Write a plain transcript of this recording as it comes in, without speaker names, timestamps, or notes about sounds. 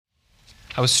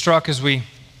I was struck as we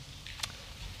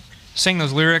sang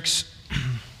those lyrics,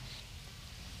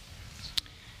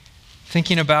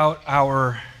 thinking about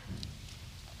our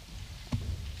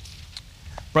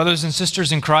brothers and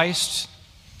sisters in Christ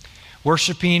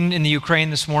worshiping in the Ukraine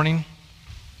this morning.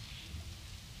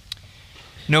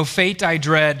 No fate I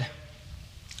dread,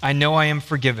 I know I am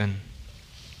forgiven.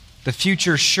 The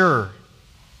future sure,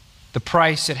 the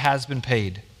price it has been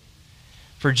paid.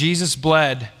 For Jesus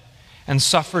bled and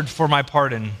suffered for my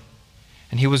pardon,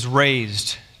 and he was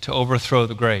raised to overthrow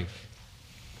the grave.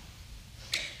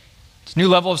 It's a new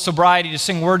level of sobriety to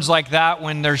sing words like that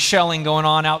when there's shelling going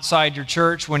on outside your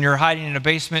church, when you're hiding in a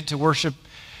basement to worship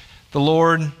the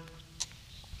Lord.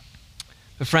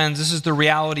 But friends, this is the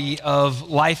reality of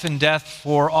life and death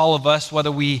for all of us,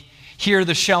 whether we hear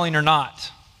the shelling or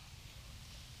not.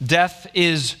 Death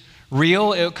is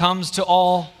real. It comes to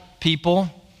all people.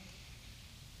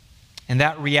 And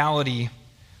that reality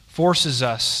forces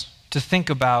us to think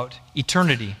about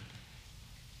eternity,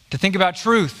 to think about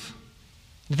truth,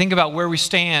 to think about where we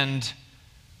stand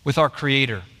with our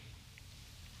Creator.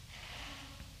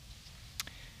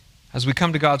 As we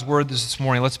come to God's Word this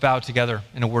morning, let's bow together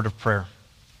in a word of prayer.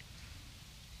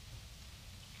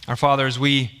 Our Father, as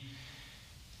we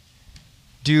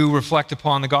do reflect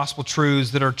upon the gospel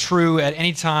truths that are true at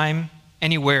any time,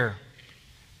 anywhere,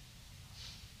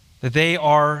 that they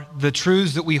are the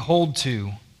truths that we hold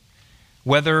to,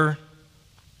 whether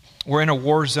we're in a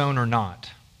war zone or not.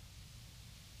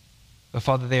 But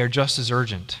Father, they are just as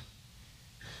urgent.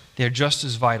 They are just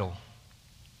as vital.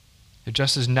 They're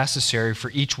just as necessary for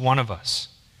each one of us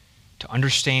to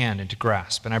understand and to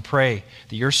grasp. And I pray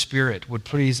that your Spirit would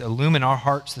please illumine our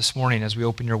hearts this morning as we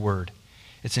open your word.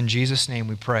 It's in Jesus' name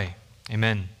we pray.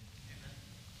 Amen.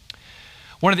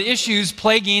 One of the issues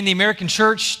plaguing the American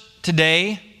church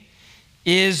today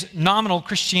is nominal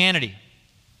Christianity.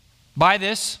 By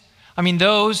this, I mean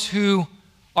those who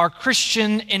are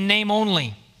Christian in name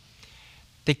only.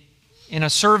 In a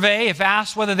survey, if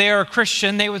asked whether they are a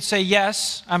Christian, they would say,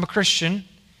 yes, I'm a Christian.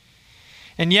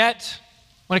 And yet,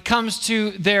 when it comes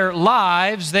to their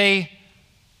lives, they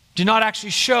do not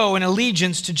actually show an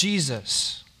allegiance to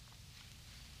Jesus.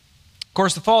 Of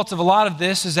course, the fault of a lot of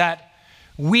this is that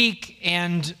weak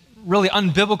and really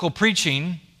unbiblical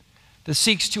preaching that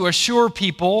seeks to assure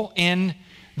people in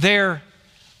the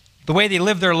way they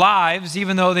live their lives,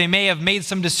 even though they may have made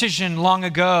some decision long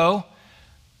ago.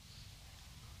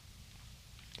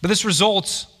 But this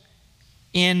results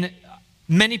in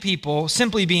many people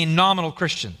simply being nominal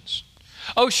Christians.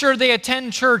 Oh, sure, they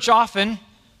attend church often.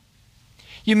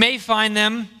 You may find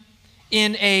them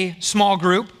in a small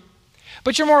group,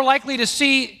 but you're more likely to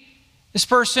see this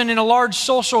person in a large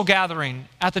social gathering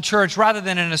at the church rather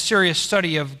than in a serious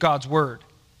study of God's Word.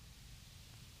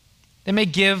 They may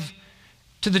give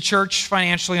to the church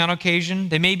financially on occasion.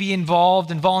 They may be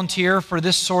involved and volunteer for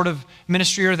this sort of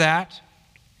ministry or that.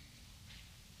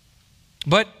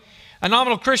 But a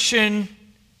nominal Christian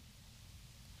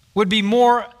would be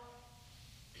more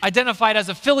identified as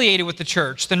affiliated with the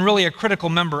church than really a critical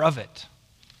member of it.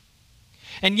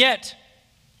 And yet,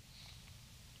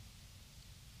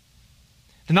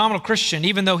 the nominal Christian,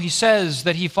 even though he says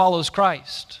that he follows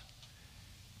Christ,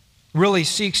 really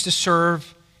seeks to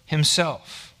serve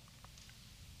himself.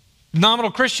 The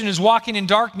nominal Christian is walking in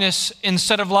darkness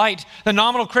instead of light. The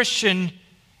nominal Christian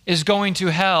is going to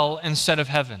hell instead of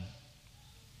heaven.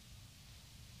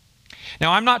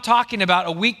 Now, I'm not talking about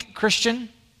a weak Christian.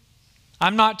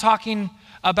 I'm not talking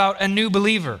about a new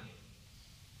believer.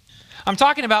 I'm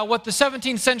talking about what the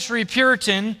 17th century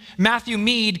Puritan Matthew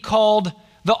Mead called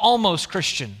the almost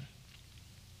Christian.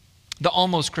 The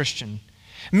almost Christian.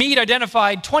 Mead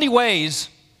identified 20 ways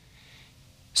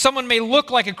someone may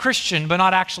look like a Christian but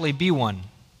not actually be one.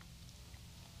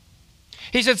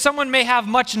 He said someone may have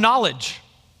much knowledge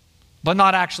but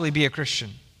not actually be a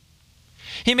Christian.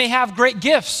 He may have great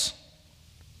gifts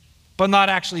but not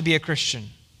actually be a Christian.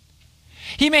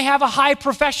 He may have a high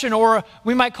profession, or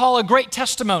we might call a great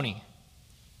testimony,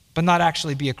 but not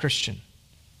actually be a Christian.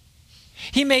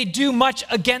 He may do much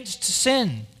against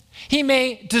sin. He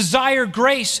may desire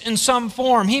grace in some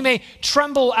form. He may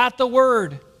tremble at the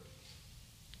word.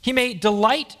 He may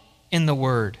delight in the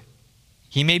word.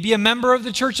 He may be a member of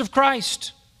the Church of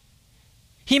Christ.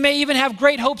 He may even have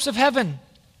great hopes of heaven.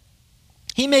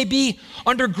 He may be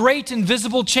under great and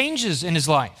visible changes in his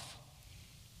life.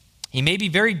 He may be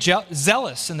very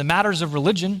zealous in the matters of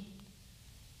religion.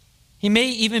 He may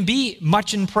even be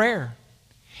much in prayer.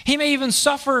 He may even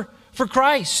suffer for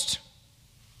Christ.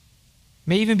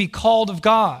 May even be called of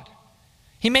God.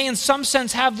 He may in some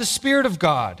sense have the Spirit of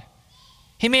God.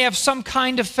 He may have some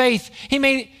kind of faith. He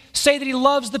may say that he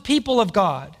loves the people of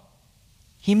God.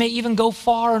 He may even go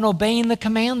far in obeying the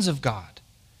commands of God.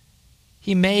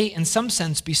 He may, in some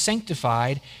sense, be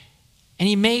sanctified, and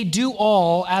he may do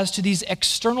all as to these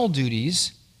external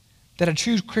duties that a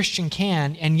true Christian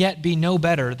can, and yet be no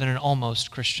better than an almost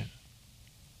Christian.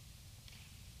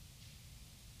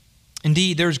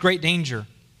 Indeed, there is great danger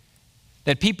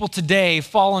that people today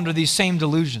fall under these same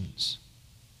delusions.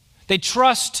 They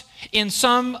trust in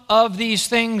some of these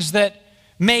things that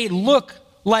may look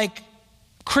like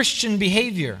Christian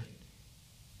behavior.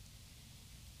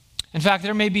 In fact,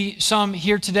 there may be some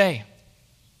here today,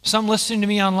 some listening to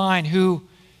me online, who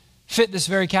fit this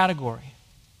very category.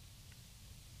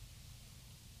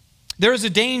 There is a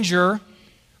danger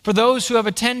for those who have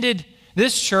attended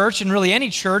this church, and really any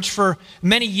church, for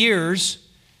many years,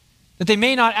 that they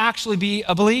may not actually be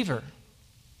a believer.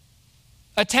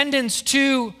 Attendance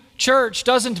to church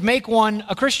doesn't make one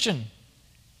a Christian.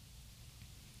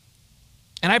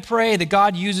 And I pray that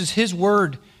God uses His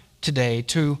word today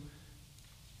to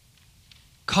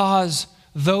cause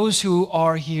those who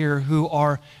are here, who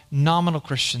are nominal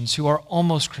Christians, who are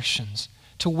almost Christians,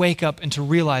 to wake up and to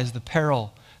realize the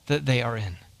peril that they are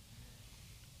in.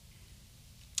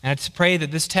 And I pray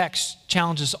that this text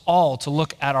challenges all to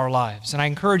look at our lives. And I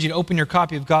encourage you to open your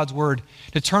copy of God's Word,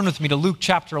 to turn with me to Luke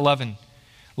chapter 11.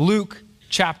 Luke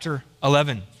chapter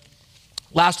 11.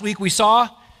 Last week we saw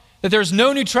that there's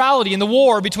no neutrality in the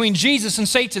war between Jesus and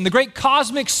Satan, the great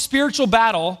cosmic spiritual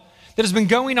battle that has been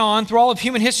going on through all of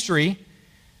human history,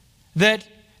 that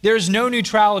there's no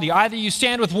neutrality. Either you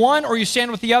stand with one or you stand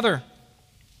with the other.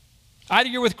 Either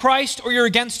you're with Christ or you're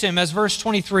against Him, as verse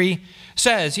 23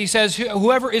 says. He says,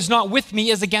 whoever is not with me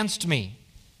is against me.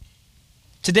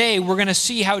 Today, we're going to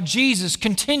see how Jesus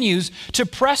continues to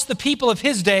press the people of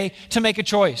His day to make a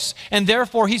choice. And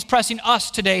therefore, He's pressing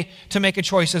us today to make a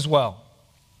choice as well.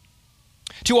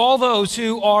 To all those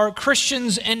who are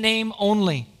Christians in name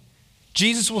only,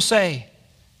 Jesus will say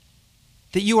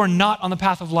that you are not on the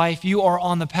path of life. You are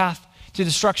on the path to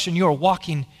destruction. You are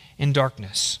walking in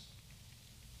darkness.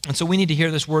 And so we need to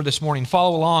hear this word this morning.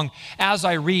 Follow along as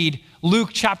I read Luke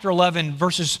chapter 11,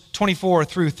 verses 24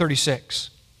 through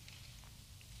 36.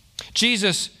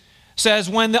 Jesus says,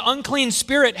 when the unclean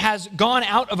spirit has gone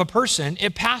out of a person,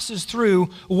 it passes through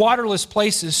waterless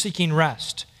places seeking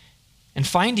rest. And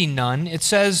finding none, it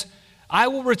says, I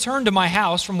will return to my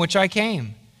house from which I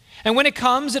came. And when it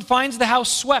comes, it finds the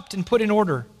house swept and put in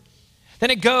order.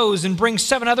 Then it goes and brings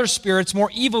 7 other spirits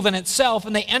more evil than itself,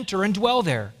 and they enter and dwell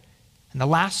there. And the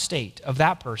last state of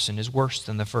that person is worse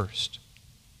than the first.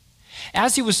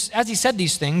 As he said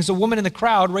these things, a woman in the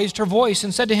crowd raised her voice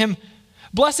and said to him,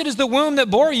 Blessed is the womb that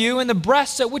bore you and the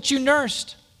breasts at which you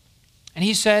nursed. And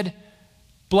he said,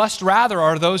 Blessed rather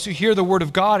are those who hear the word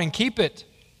of God and keep it.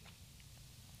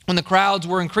 When the crowds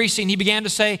were increasing, he began to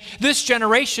say, This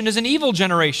generation is an evil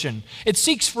generation. It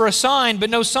seeks for a sign, but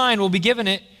no sign will be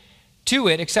given to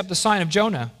it except the sign of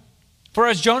Jonah. For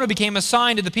as Jonah became a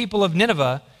sign to the people of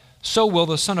Nineveh, so will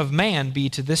the Son of Man be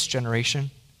to this generation.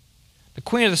 The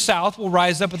queen of the south will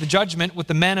rise up at the judgment with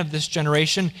the men of this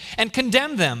generation and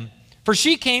condemn them. For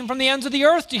she came from the ends of the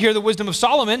earth to hear the wisdom of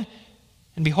Solomon,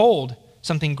 and behold,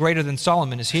 something greater than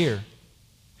Solomon is here.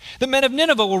 The men of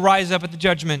Nineveh will rise up at the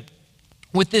judgment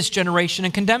with this generation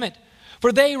and condemn it.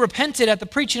 For they repented at the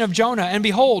preaching of Jonah, and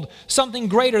behold, something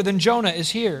greater than Jonah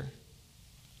is here.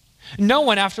 No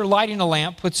one, after lighting a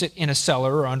lamp, puts it in a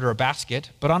cellar or under a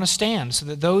basket, but on a stand, so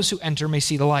that those who enter may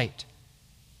see the light.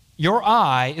 Your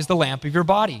eye is the lamp of your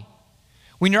body.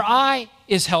 When your eye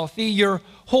is healthy, your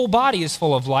whole body is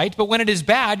full of light, but when it is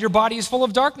bad, your body is full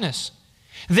of darkness.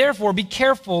 Therefore, be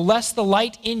careful lest the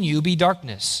light in you be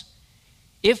darkness.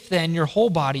 If then your whole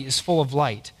body is full of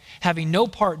light, having no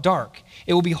part dark,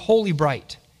 it will be wholly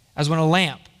bright, as when a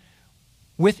lamp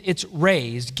with its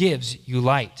rays gives you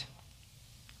light.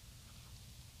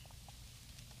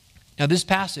 Now, this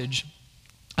passage,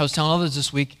 I was telling others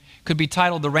this week, could be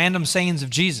titled The Random Sayings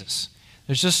of Jesus.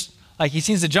 There's just, like, he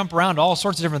seems to jump around to all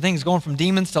sorts of different things, going from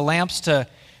demons to lamps to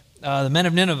the men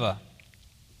of Nineveh.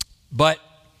 But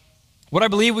what I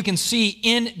believe we can see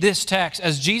in this text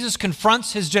as Jesus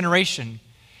confronts his generation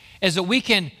is that we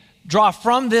can draw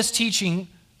from this teaching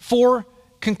 4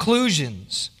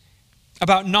 conclusions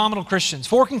about nominal Christians,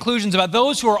 4 conclusions about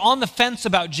those who are on the fence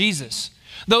about Jesus.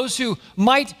 Those who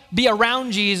might be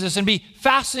around Jesus and be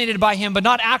fascinated by him, but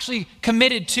not actually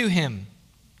committed to him.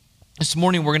 This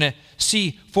morning, we're going to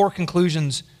see 4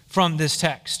 conclusions from this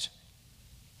text.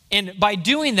 And by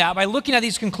doing that, by looking at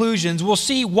these conclusions, we'll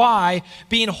see why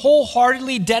being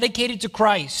wholeheartedly dedicated to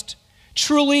Christ,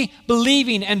 truly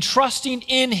believing and trusting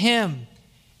in him,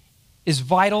 is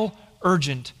vital,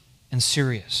 urgent, and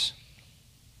serious.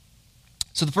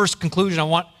 So the first conclusion I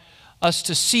want us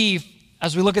to see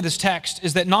as we look at this text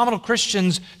is that nominal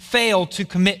Christians fail to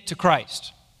commit to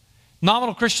Christ.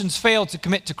 Nominal Christians fail to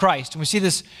commit to Christ. And we see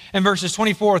this in verses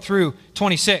 24 through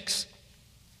 26.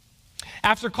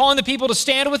 After calling the people to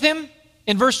stand with him,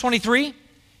 in verse 23, he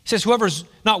says, whoever's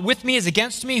not with me is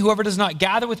against me. Whoever does not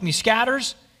gather with me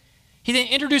scatters. He then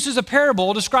introduces a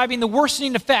parable describing the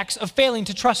worsening effects of failing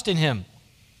to trust in him.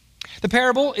 The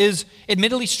parable is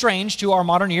admittedly strange to our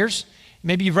modern ears.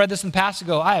 Maybe you've read this in the past and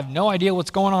go, I have no idea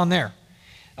what's going on there.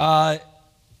 But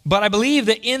I believe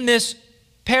that in this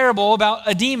parable about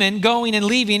a demon going and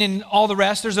leaving and all the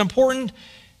rest, there's an important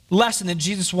lesson that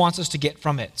Jesus wants us to get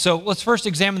from it. So let's first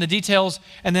examine the details,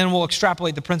 and then we'll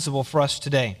extrapolate the principle for us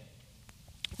today.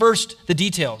 First, the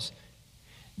details.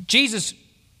 Jesus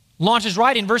launches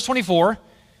right in verse 24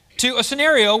 to a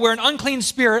scenario where an unclean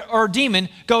spirit or demon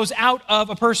goes out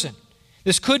of a person.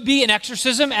 This could be an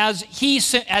exorcism as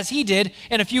he did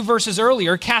in a few verses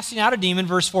earlier, casting out a demon,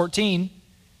 verse 14.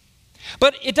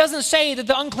 But it doesn't say that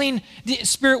the unclean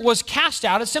spirit was cast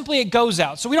out. It's simply it goes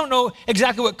out. So we don't know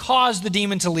exactly what caused the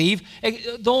demon to leave.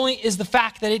 The only is the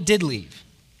fact that it did leave.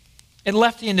 It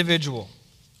left the individual.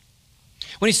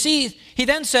 He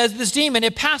then says this demon,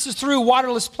 it passes through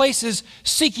waterless places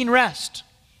seeking rest.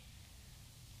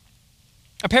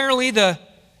 Apparently the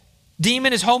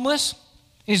demon is homeless.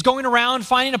 He's going around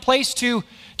finding a place to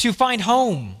find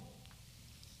home,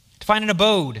 to find an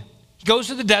abode. He goes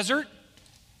to the desert,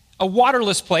 a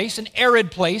waterless place, an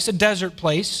arid place, a desert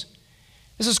place.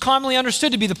 This is commonly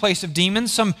understood to be the place of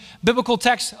demons. Some biblical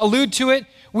texts allude to it.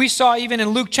 We saw even in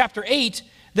Luke chapter 8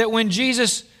 that when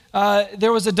Jesus,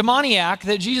 there was a demoniac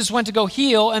that Jesus went to go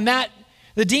heal, and that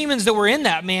the demons that were in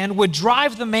that man would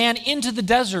drive the man into the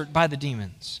desert by the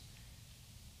demons.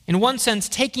 In one sense,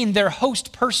 taking their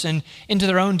host person into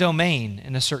their own domain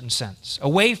in a certain sense,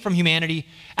 away from humanity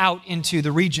out into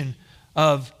the region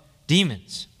of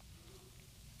demons.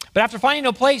 But after finding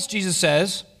no place, Jesus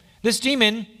says, this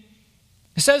demon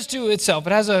says to itself,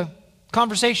 it has a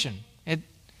conversation. It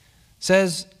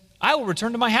says, I will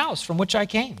return to my house from which I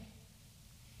came.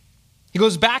 He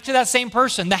goes back to that same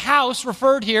person. The house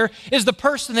referred here is the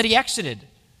person that he exited.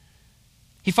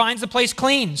 He finds the place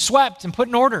clean, swept, and put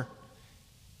in order.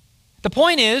 The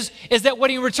point is that when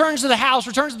he returns to the house,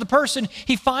 returns to the person,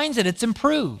 he finds that it's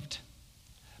improved.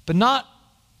 But not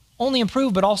only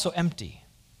improved, but also empty.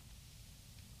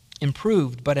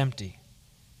 Improved, but empty.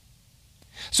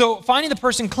 So finding the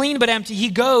person clean but empty, he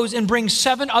goes and brings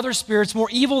 7 other spirits more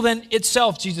evil than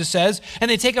itself, Jesus says,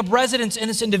 and they take up residence in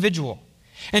this individual.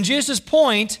 And Jesus'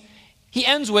 point, he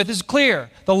ends with, is clear.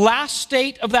 The last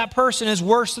state of that person is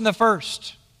worse than the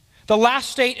first. The last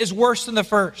state is worse than the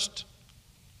first.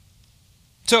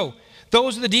 So,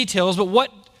 those are the details, but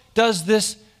what does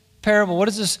this parable, what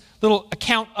is this little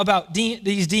account about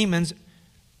these demons,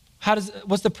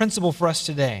 what's the principle for us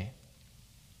today?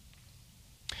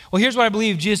 Well, here's what I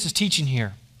believe Jesus is teaching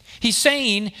here. He's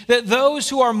saying that those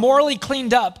who are morally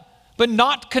cleaned up but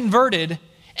not converted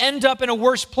end up in a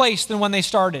worse place than when they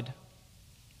started.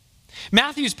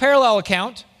 Matthew's parallel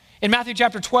account, in Matthew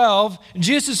chapter 12,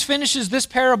 Jesus finishes this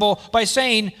parable by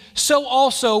saying, so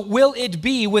also will it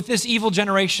be with this evil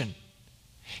generation.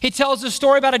 He tells a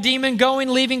story about a demon going,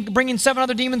 leaving, bringing 7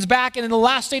 other demons back, and in the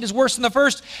last state is worse than the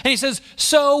first. And he says,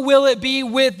 so will it be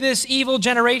with this evil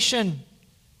generation.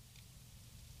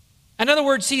 In other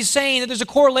words, he's saying that there's a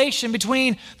correlation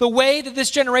between the way that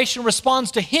this generation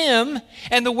responds to him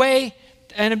and the way,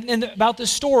 and about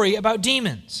this story about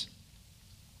demons.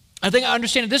 I think I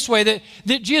understand it this way, that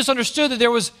Jesus understood that there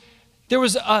was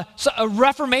a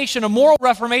reformation, a moral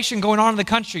reformation going on in the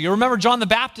country. You remember John the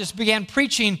Baptist began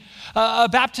preaching a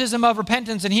baptism of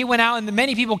repentance, and he went out and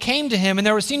many people came to him, and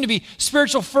there seemed to be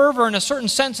spiritual fervor in a certain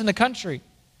sense in the country.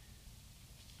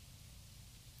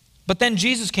 But then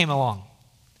Jesus came along,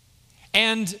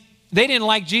 and they didn't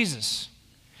like Jesus.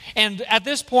 And at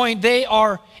this point, they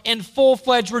are in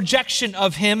full-fledged rejection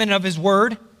of him and of his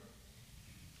word.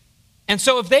 And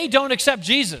so if they don't accept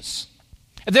Jesus,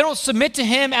 if they don't submit to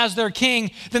him as their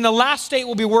king, then the last state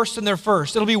will be worse than their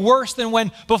first. It'll be worse than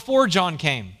when before John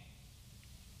came.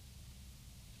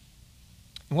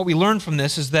 And what we learn from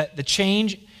this is that the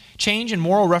change in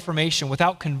moral reformation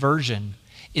without conversion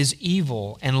is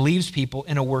evil and leaves people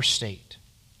in a worse state.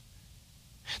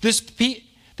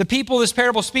 The people this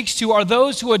parable speaks to are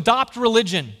those who adopt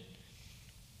religion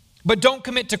but don't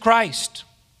commit to Christ.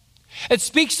 It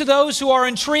speaks to those who are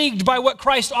intrigued by what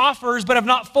Christ offers but have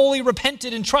not fully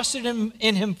repented and trusted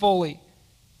in him fully.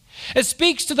 It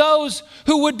speaks to those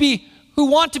who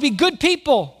want to be good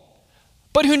people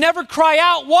but who never cry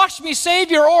out, "Wash me,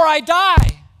 Savior, or I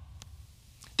die."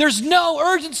 There's no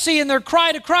urgency in their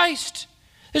cry to Christ.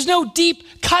 There's no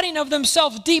deep cutting of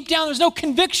themselves deep down. There's no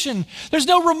conviction. There's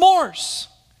no remorse.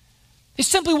 They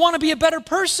simply want to be a better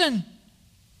person.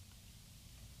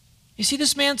 You see,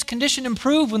 this man's condition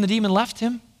improved when the demon left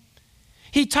him.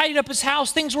 He tidied up his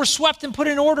house. Things were swept and put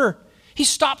in order. He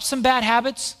stopped some bad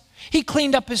habits. He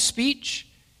cleaned up his speech.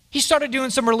 He started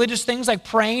doing some religious things like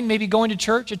praying, maybe going to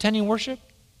church, attending worship.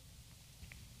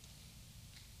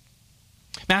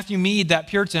 Matthew Mead, that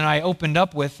Puritan I opened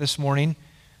up with this morning,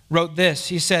 wrote this.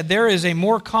 He said, "There is a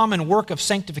more common work of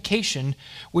sanctification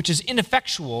which is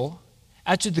ineffectual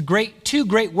as to the two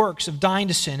great works of dying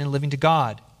to sin and living to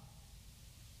God.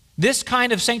 This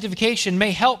kind of sanctification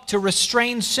may help to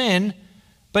restrain sin,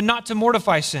 but not to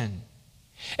mortify sin.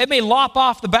 It may lop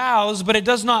off the boughs, but it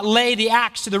does not lay the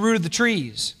axe to the root of the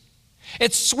trees.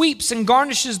 It sweeps and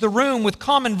garnishes the room with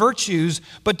common virtues,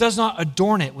 but does not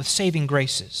adorn it with saving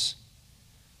graces,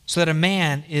 so that a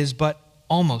man is but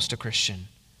almost a Christian,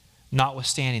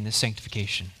 notwithstanding this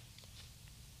sanctification."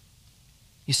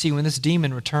 You see, when this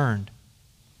demon returned,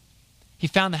 he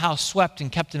found the house swept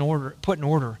and kept in order, put in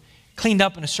order, cleaned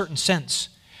up in a certain sense.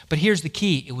 But here's the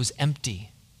key: it was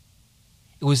empty.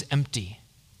 It was empty.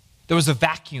 There was a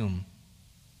vacuum.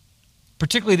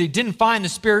 Particularly, they didn't find the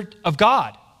Spirit of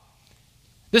God.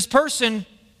 This person,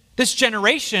 this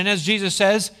generation, as Jesus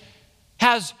says,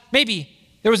 has maybe,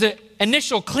 there was an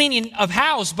initial cleaning of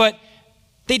house, but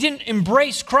they didn't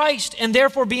embrace Christ and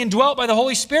therefore be indwelt by the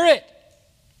Holy Spirit.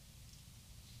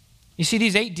 You see,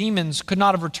 these 8 demons could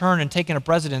not have returned and taken up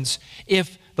residence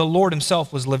if the Lord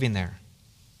himself was living there.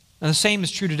 And the same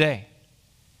is true today.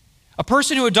 A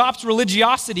person who adopts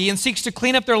religiosity and seeks to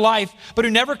clean up their life, but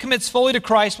who never commits fully to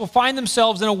Christ, will find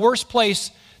themselves in a worse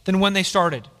place than when they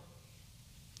started.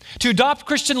 To adopt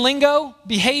Christian lingo,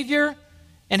 behavior,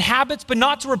 and habits, but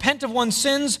not to repent of one's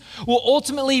sins, will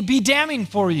ultimately be damning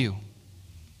for you.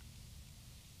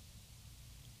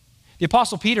 The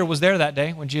Apostle Peter was there that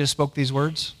day when Jesus spoke these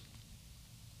words.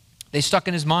 They stuck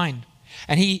in his mind,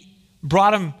 and he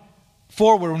brought him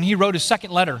forward when he wrote his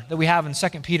second letter that we have in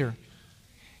 2 Peter.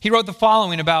 He wrote the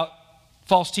following about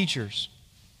false teachers.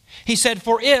 He said,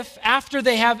 "For if, after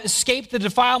they have escaped the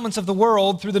defilements of the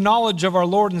world through the knowledge of our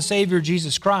Lord and Savior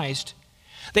Jesus Christ,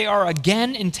 they are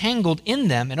again entangled in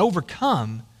them and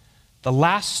overcome, the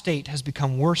last state has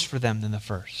become worse for them than the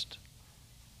first."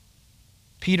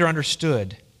 Peter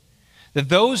understood that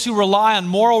those who rely on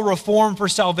moral reform for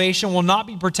salvation will not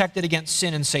be protected against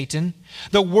sin and Satan.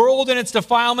 The world and its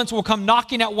defilements will come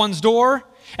knocking at one's door,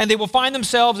 and they will find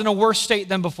themselves in a worse state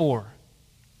than before.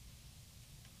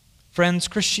 Friends,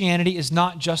 Christianity is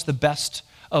not just the best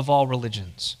of all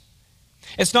religions.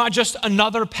 It's not just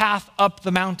another path up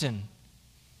the mountain.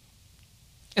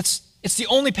 It's the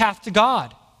only path to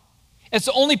God. It's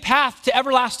the only path to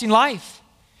everlasting life.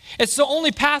 It's the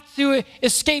only path to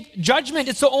escape judgment.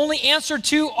 It's the only answer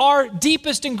to our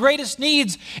deepest and greatest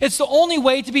needs. It's the only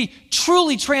way to be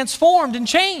truly transformed and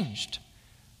changed.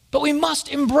 But we must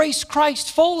embrace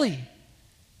Christ fully.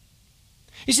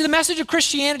 You see, the message of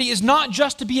Christianity is not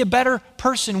just to be a better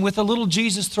person with a little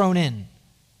Jesus thrown in.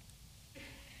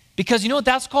 Because you know what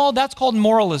that's called? That's called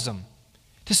moralism.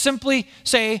 To simply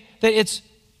say that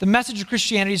the message of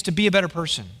Christianity is to be a better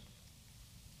person.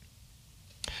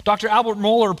 Dr. Albert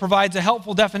Mohler provides a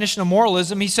helpful definition of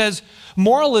moralism. He says,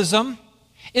 moralism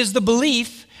is the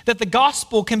belief that the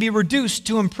gospel can be reduced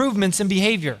to improvements in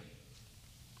behavior.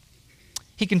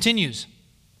 He continues,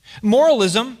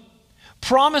 moralism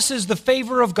promises the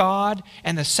favor of God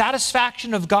and the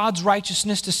satisfaction of God's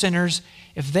righteousness to sinners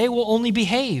if they will only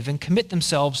behave and commit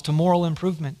themselves to moral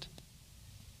improvement.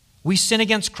 We sin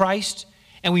against Christ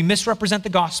and we misrepresent the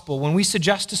gospel when we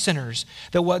suggest to sinners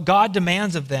that what God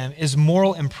demands of them is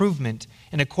moral improvement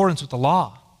in accordance with the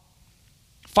law.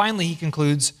 Finally, he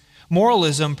concludes,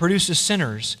 moralism produces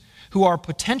sinners who are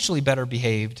potentially better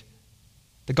behaved.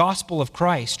 The gospel of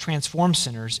Christ transforms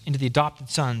sinners into the adopted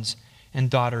sons and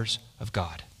daughters of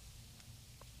God.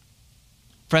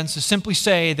 Friends, to simply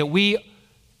say that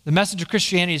the message of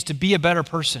Christianity is to be a better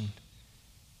person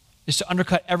is to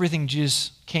undercut everything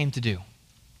Jesus came to do.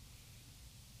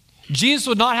 Jesus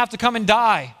would not have to come and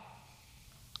die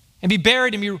and be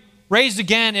buried and be raised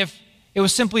again if it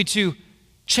was simply to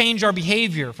change our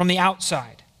behavior from the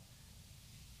outside.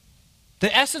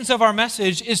 The essence of our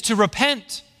message is to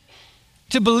repent,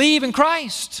 to believe in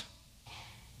Christ.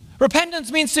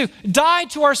 Repentance means to die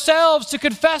to ourselves, to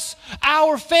confess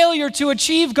our failure to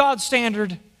achieve God's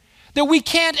standard, that we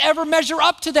can't ever measure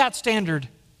up to that standard.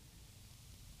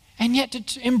 And yet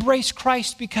to embrace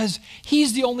Christ because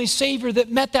he's the only Savior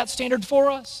that met that standard for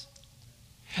us.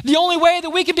 The only way that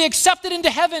we can be accepted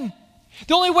into heaven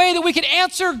The only way that we could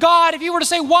answer God if he were to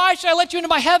say, why should I let you into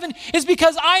my heaven, is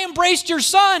because I embraced your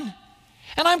son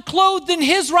and I'm clothed in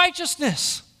his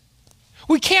righteousness.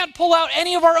 We can't pull out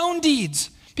any of our own deeds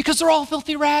because they're all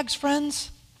filthy rags,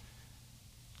 friends.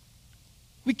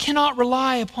 We cannot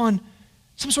rely upon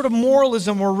some sort of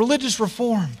moralism or religious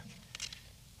reform.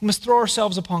 We must throw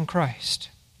ourselves upon Christ.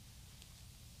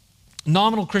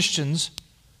 Nominal Christians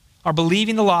are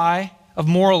believing the lie of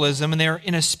moralism, and they're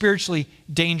in a spiritually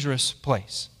dangerous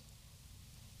place.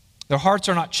 Their hearts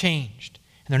are not changed,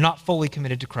 and they're not fully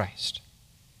committed to Christ.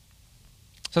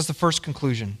 So that's the first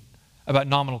conclusion about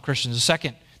nominal Christians. The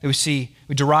second that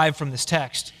we derive from this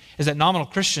text, is that nominal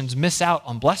Christians miss out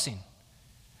on blessing.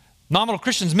 Nominal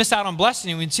Christians miss out on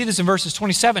blessing, and we can see this in verses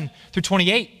 27 through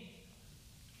 28.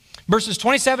 Verses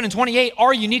 27 and 28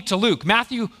 are unique to Luke.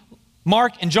 Matthew,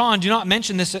 Mark, and John do not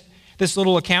mention this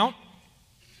little account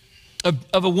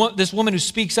of this woman who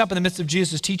speaks up in the midst of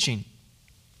Jesus' teaching.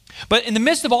 But in the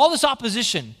midst of all this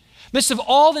opposition, midst of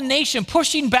all the nation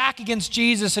pushing back against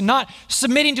Jesus and not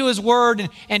submitting to his word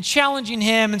and challenging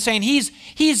him and saying he's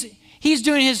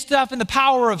doing his stuff in the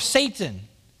power of Satan,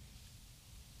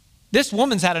 this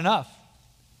woman's had enough.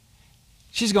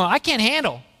 She's going, I can't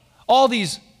handle all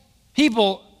these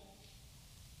people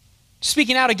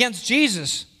speaking out against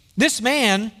Jesus. This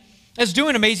man is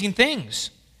doing amazing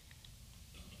things.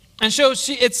 And so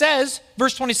it says,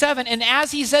 verse 27, and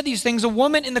as he said these things, a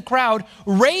woman in the crowd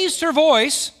raised her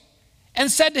voice and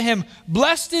said to him,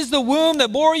 blessed is the womb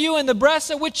that bore you and the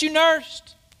breasts at which you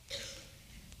nursed.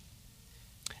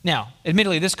 Now,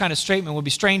 admittedly, this kind of statement would be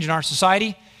strange in our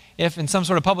society if in some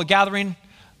sort of public gathering,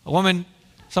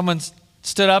 someone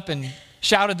stood up and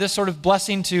shouted this sort of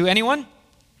blessing to anyone.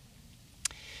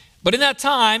 But in that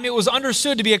time, it was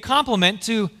understood to be a compliment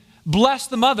to bless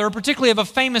the mother, particularly of a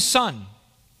famous son.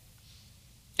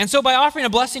 And so by offering a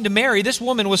blessing to Mary, this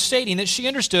woman was stating that she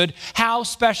understood how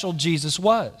special Jesus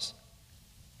was.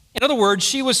 In other words,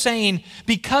 she was saying,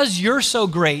 because you're so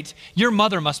great, your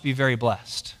mother must be very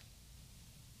blessed.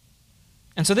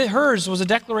 And so that hers was a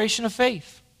declaration of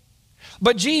faith.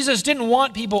 But Jesus didn't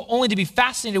want people only to be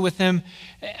fascinated with him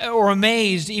or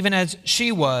amazed even as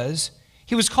she was.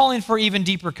 He was calling for even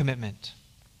deeper commitment.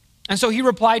 And so he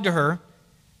replied to her,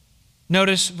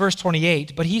 notice verse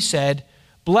 28, but he said,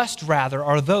 blessed rather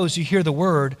are those who hear the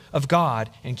word of God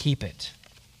and keep it.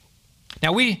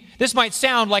 Now this might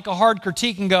sound like a hard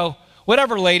critique and go,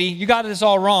 whatever lady, you got this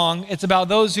all wrong. It's about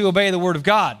those who obey the word of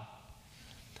God.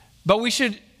 But we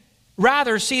should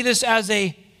rather see this as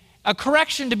a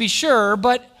correction to be sure,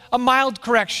 but a mild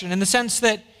correction in the sense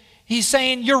that he's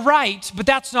saying, you're right, but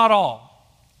that's not all.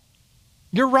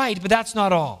 You're right, but that's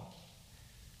not all.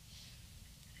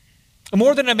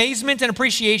 More than amazement and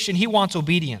appreciation, he wants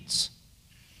obedience.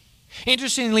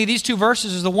 Interestingly, these two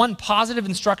verses is the one positive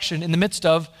instruction in the midst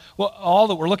of all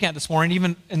that we're looking at this morning,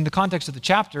 even in the context of the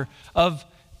chapter, of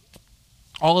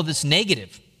all of this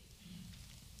negative.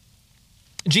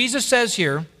 Jesus says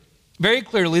here very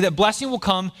clearly that blessing will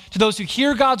come to those who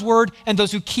hear God's word and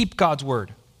those who keep God's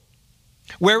word.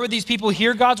 Where would these people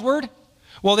hear God's word?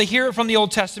 Well, they hear it from the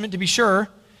Old Testament, to be sure,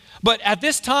 but at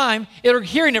this time, they're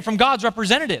hearing it from God's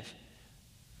representative,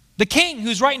 the king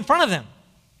who's right in front of them.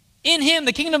 In him,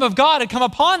 the kingdom of God had come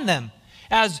upon them,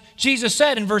 as Jesus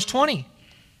said in verse 20.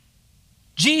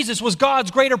 Jesus was God's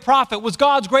greater prophet, was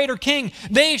God's greater king.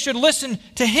 They should listen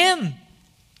to him.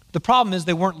 The problem is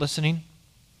they weren't listening.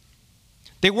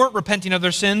 They weren't repenting of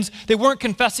their sins. They weren't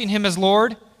confessing him as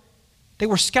Lord. They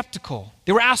were skeptical.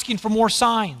 They were asking for more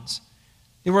signs.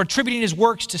 They were attributing his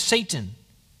works to Satan.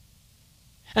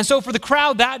 And so for the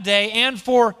crowd that day and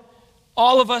for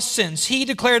all of us since, he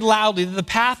declared loudly that the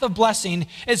path of blessing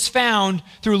is found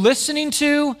through listening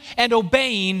to and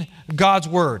obeying God's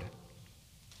word.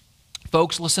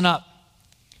 Folks, listen up.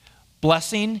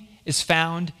 Blessing is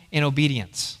found in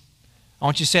obedience. I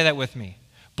want you to say that with me.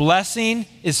 Blessing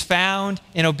is found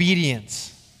in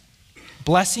obedience.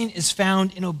 Blessing is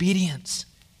found in obedience.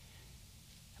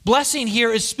 Blessing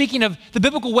here is speaking of the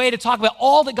biblical way to talk about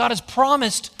all that God has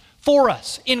promised for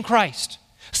us in Christ.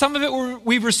 Some of it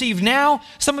we've received now,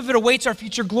 some of it awaits our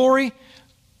future glory,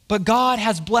 but God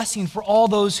has blessing for all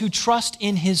those who trust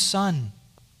in his Son.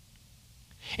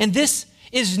 And this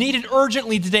is needed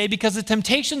urgently today because the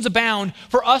temptations abound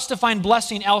for us to find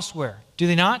blessing elsewhere. Do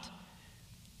they not?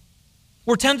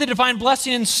 We're tempted to find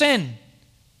blessing in sin,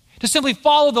 to simply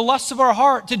follow the lusts of our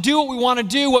heart, to do what we want to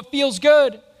do, what feels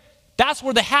good. That's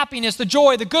where the happiness, the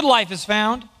joy, the good life is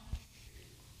found.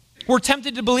 We're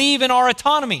tempted to believe in our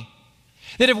autonomy,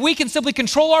 that if we can simply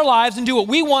control our lives and do what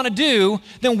we want to do,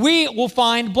 then we will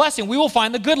find blessing. We will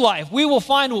find the good life. We will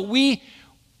find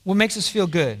what makes us feel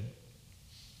good.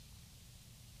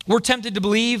 We're tempted to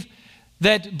believe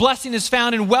that blessing is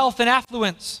found in wealth and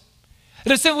affluence.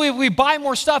 That it's simply if we buy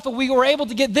more stuff, if we were able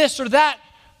to get this or that,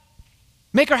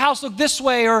 make our house look this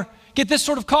way, or get this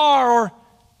sort of car, or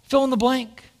fill in the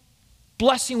blank.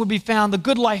 Blessing would be found. The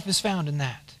good life is found in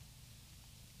that.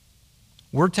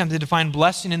 We're tempted to find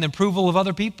blessing in the approval of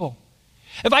other people.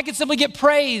 If I could simply get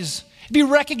praise, be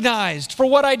recognized for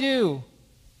what I do.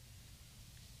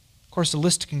 Of course, the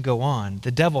list can go on.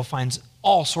 The devil finds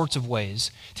all sorts of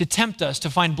ways to tempt us to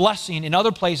find blessing in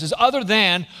other places other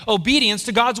than obedience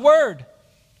to God's word.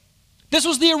 This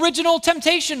was the original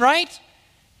temptation, right?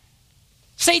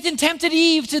 Satan tempted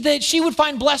Eve that she would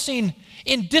find blessing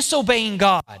in disobeying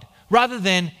God rather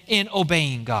than in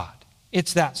obeying God.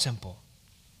 It's that simple.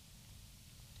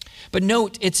 But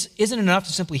note, it isn't enough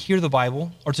to simply hear the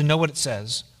Bible or to know what it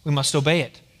says. We must obey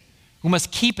it. We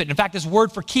must keep it. In fact, this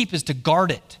word for keep is to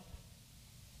guard it.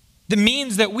 That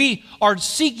means that we are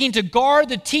seeking to guard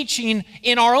the teaching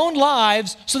in our own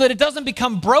lives so that it doesn't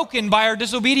become broken by our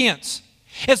disobedience.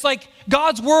 It's like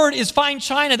God's word is fine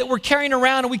china that we're carrying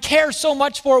around, and we care so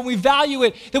much for it, and we value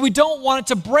it, that we don't want it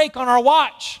to break on our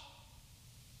watch.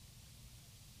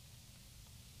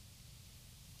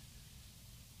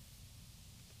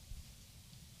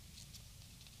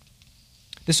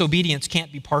 This obedience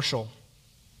can't be partial.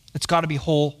 It's got to be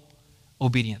whole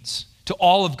obedience to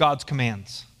all of God's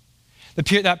commands.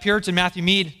 That Puritan Matthew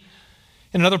Mead,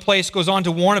 in another place, goes on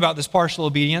to warn about this partial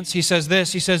obedience. He says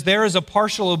this, he says, there is a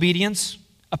partial obedience,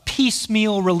 a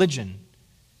piecemeal religion.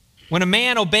 When a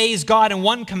man obeys God in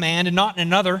one command and not in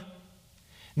another,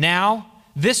 now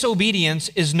this obedience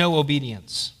is no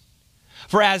obedience.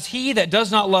 For as he that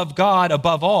does not love God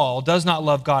above all does not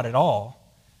love God at all,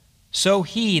 so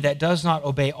he that does not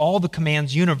obey all the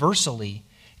commands universally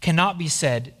cannot be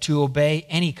said to obey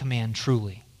any command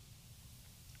truly.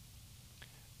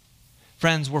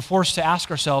 Friends, we're forced to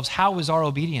ask ourselves, how is our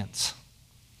obedience?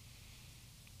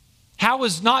 How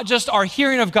is not just our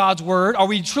hearing of God's word? Are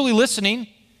we truly listening?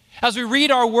 As we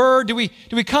read our word, do we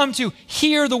come to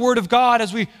hear the word of God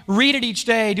as we read it each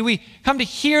day? Do we come to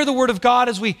hear the word of God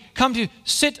as we come to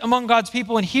sit among God's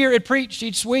people and hear it preached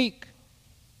each week?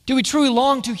 Do we truly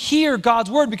long to hear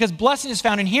God's word? Because blessing is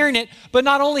found in hearing it, but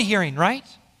not only hearing, right?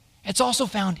 It's also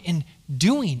found in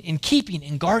doing, in keeping,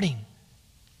 in guarding.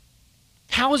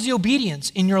 How is the obedience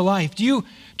in your life? Do you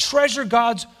treasure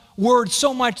God's word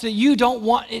so much that you don't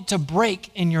want it to break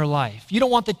in your life? You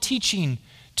don't want the teaching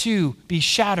to be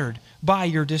shattered by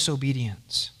your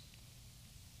disobedience.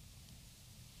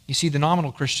 You see, the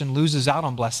nominal Christian loses out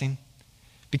on blessing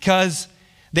because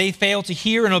they fail to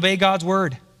hear and obey God's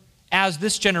word, as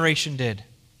this generation did.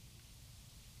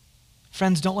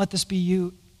 Friends, don't let this be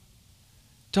you.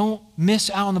 Don't miss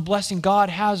out on the blessing God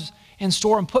has in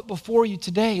store and put before you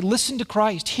today. Listen to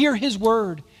Christ, hear his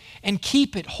word, and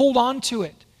keep it. Hold on to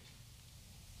it.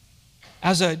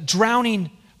 As a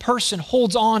drowning person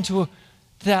holds on to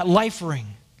that life ring,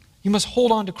 you must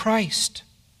hold on to Christ,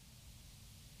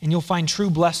 and you'll find true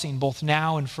blessing both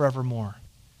now and forevermore.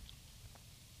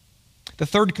 The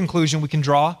third conclusion we can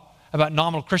draw about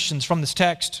nominal Christians from this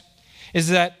text is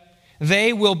that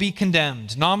they will be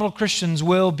condemned. Nominal Christians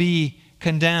will be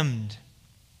condemned.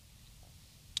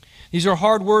 These are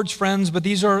hard words, friends, but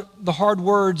these are the hard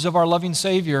words of our loving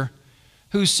Savior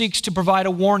who seeks to provide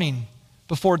a warning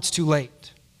before it's too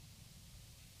late.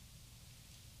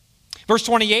 Verse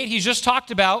 28, he's just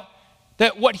talked about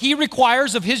that what he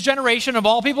requires of his generation, of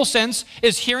all people since,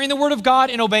 is hearing the word of God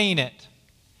and obeying it.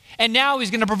 And now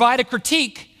he's going to provide a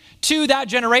critique to that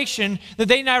generation that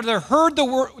they neither heard the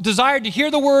word, desired to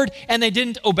hear the word, and they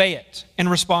didn't obey it and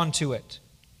respond to it.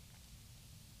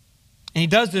 And he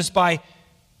does this by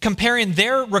comparing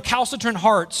their recalcitrant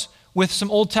hearts with some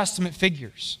Old Testament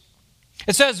figures.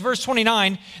 It says, verse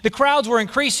 29, the crowds were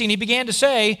increasing. He began to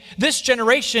say, this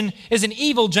generation is an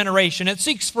evil generation. It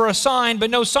seeks for a sign,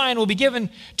 but no sign will be given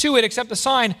to it except the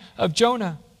sign of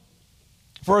Jonah.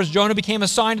 For as Jonah became a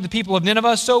sign to the people of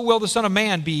Nineveh, so will the Son of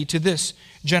Man be to this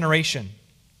generation.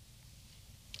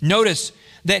 Notice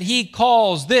that he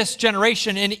calls this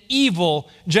generation an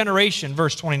evil generation,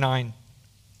 verse 29.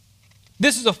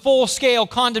 This is a full-scale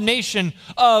condemnation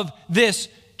of this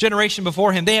generation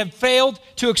before him. They have failed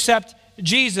to accept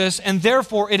Jesus, and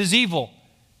therefore it is evil.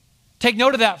 Take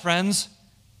note of that, friends.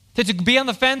 That to be on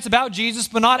the fence about Jesus,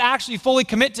 but not actually fully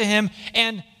commit to him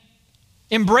and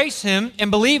embrace him and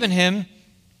believe in him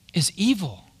is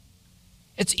evil.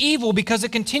 It's evil because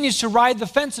it continues to ride the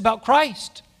fence about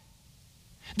Christ.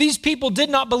 These people did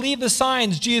not believe the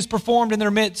signs Jesus performed in their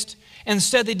midst.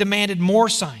 Instead, they demanded more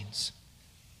signs.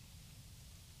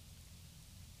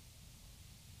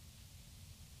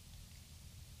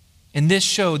 And this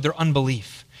showed their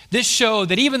unbelief. This showed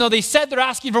that even though they said they're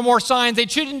asking for more signs, they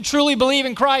didn't truly believe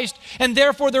in Christ, and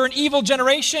therefore they're an evil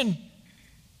generation.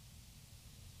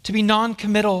 To be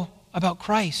non-committal about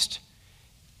Christ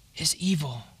is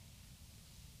evil.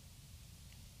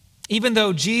 Even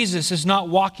though Jesus is not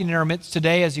walking in our midst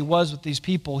today as he was with these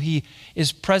people, he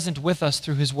is present with us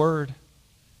through his word.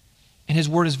 And his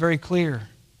word is very clear.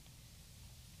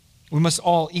 We must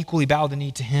all equally bow the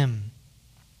knee to him.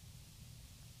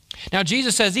 Now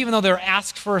Jesus says, even though they're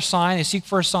asked for a sign, they seek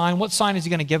for a sign, what sign is he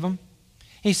going to give them?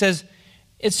 He says,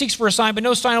 it seeks for a sign, but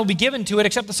no sign will be given to it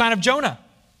except the sign of Jonah.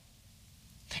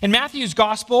 In Matthew's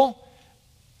gospel,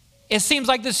 it seems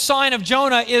like this sign of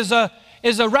Jonah is a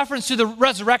reference to the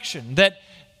resurrection, that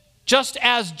just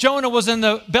as Jonah was in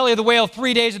the belly of the whale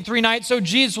 3 days and 3 nights, so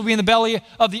Jesus will be in the belly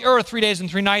of the earth 3 days and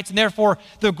 3 nights, and therefore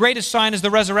the greatest sign is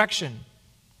the resurrection.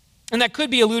 And that could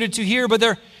be alluded to here, but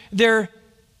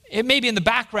it may be in the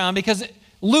background because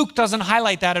Luke doesn't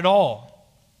highlight that at all.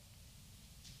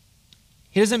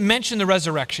 He doesn't mention the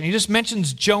resurrection. He just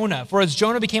mentions Jonah. For as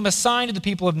Jonah became a sign to the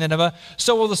people of Nineveh,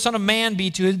 so will the Son of Man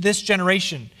be to this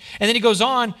generation. And then he goes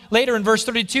on later in verse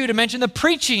 32 to mention the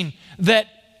preaching that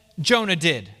Jonah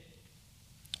did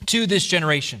to this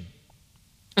generation.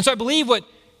 And so I believe what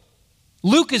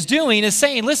Luke is doing is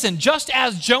saying, listen, just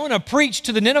as Jonah preached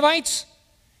to the Ninevites,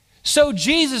 so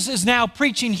Jesus is now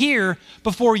preaching here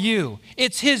before you.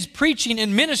 It's his preaching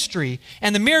and ministry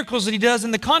and the miracles that he does in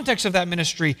the context of that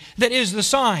ministry that is the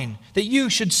sign that you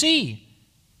should see.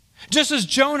 Just as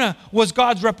Jonah was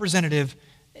God's representative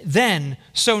then,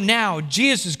 so now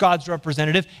Jesus is God's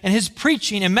representative, and his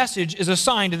preaching and message is a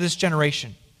sign to this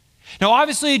generation. Now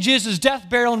obviously Jesus' death,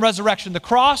 burial, and resurrection, the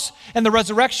cross and the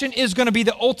resurrection is going to be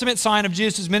the ultimate sign of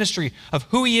Jesus' ministry, of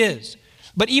who he is.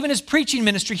 But even his preaching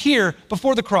ministry here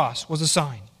before the cross was a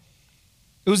sign.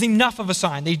 It was enough of a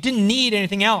sign. They didn't need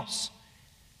anything else.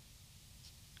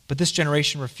 But this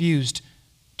generation refused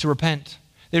to repent.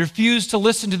 They refused to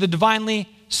listen to the divinely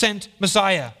sent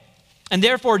Messiah. And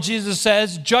therefore, Jesus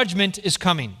says, judgment is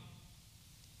coming.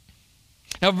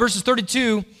 Now, verses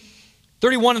 31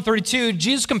 and 32,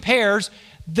 Jesus compares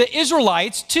the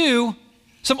Israelites to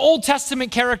some Old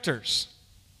Testament characters.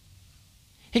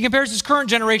 He compares his current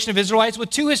generation of Israelites with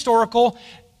two historical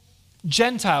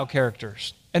Gentile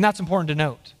characters, and that's important to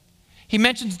note. He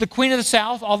mentions the queen of the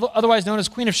south, otherwise known as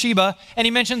Queen of Sheba, and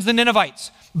he mentions the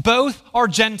Ninevites. Both are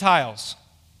Gentiles,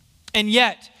 and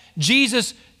yet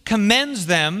Jesus commends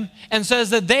them and says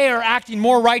that they are acting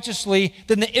more righteously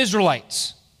than the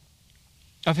Israelites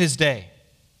of his day.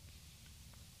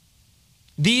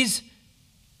 These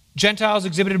Gentiles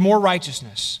exhibited more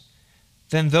righteousness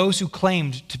than those who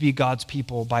claimed to be God's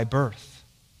people by birth.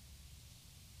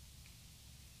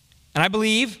 And I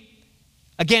believe,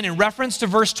 again, in reference to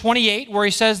verse 28, where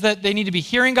he says that they need to be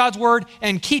hearing God's word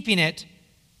and keeping it,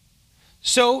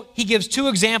 so he gives two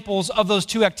examples of those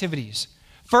two activities.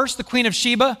 First, the Queen of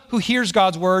Sheba, who hears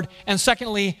God's word, and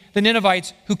secondly, the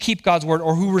Ninevites who keep God's word,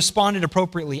 or who responded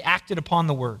appropriately, acted upon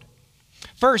the word.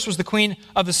 First was the Queen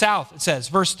of the South, it says,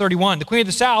 verse 31. The Queen of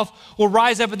the South will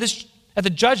rise up at the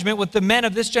judgment with the men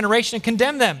of this generation and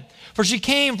condemn them. For she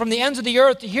came from the ends of the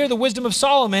earth to hear the wisdom of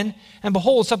Solomon, and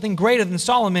behold, something greater than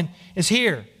Solomon is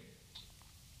here.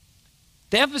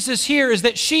 The emphasis here is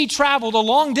that she traveled a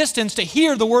long distance to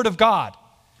hear the word of God.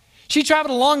 She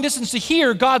traveled a long distance to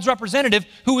hear God's representative,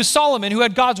 who was Solomon, who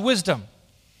had God's wisdom.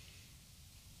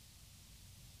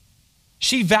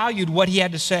 She valued what he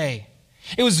had to say.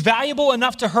 It was valuable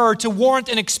enough to her to warrant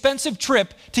an expensive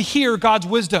trip to hear God's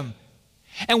wisdom.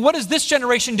 And what is this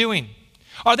generation doing?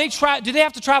 Do they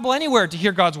have to travel anywhere to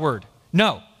hear God's word?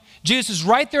 No. Jesus is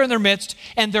right there in their midst,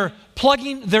 and they're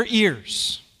plugging their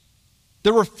ears.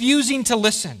 They're refusing to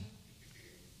listen.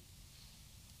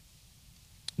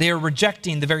 They are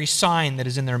rejecting the very sign that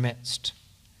is in their midst.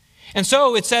 And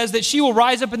so it says that she will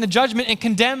rise up in the judgment and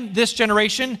condemn this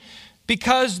generation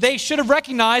because they should have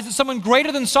recognized that someone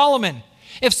greater than Solomon.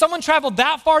 If someone traveled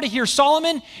that far to hear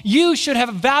Solomon, you should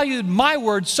have valued my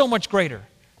word so much greater.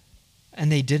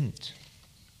 And they didn't.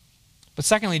 But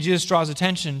secondly, Jesus draws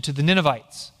attention to the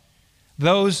Ninevites,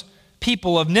 those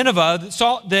people of Nineveh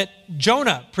that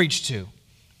Jonah preached to.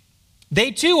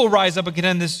 They too will rise up and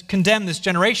condemn this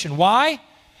generation. Why?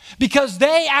 Because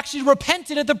they actually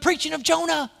repented at the preaching of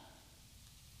Jonah.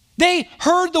 They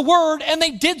heard the word and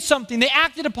they did something. They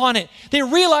acted upon it. They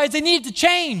realized they needed to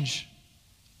change.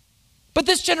 But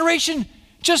this generation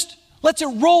just lets it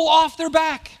roll off their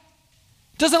back.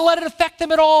 Doesn't let it affect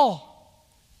them at all.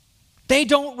 They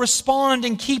don't respond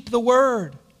and keep the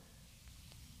word.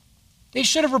 They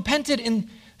should have repented in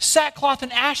sackcloth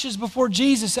and ashes before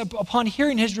Jesus upon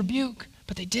hearing his rebuke,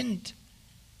 but they didn't.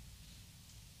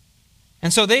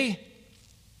 And so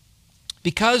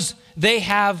because they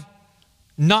have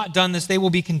not done this, they will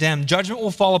be condemned. Judgment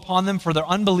will fall upon them for their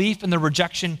unbelief and their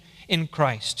rejection in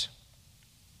Christ.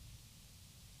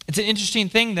 It's an interesting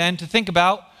thing then to think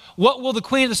about. What will the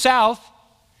queen of the south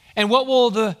and what will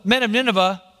the men of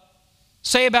Nineveh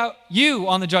say about you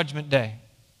on the judgment day?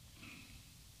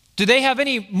 Do they have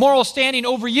any moral standing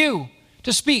over you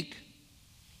to speak?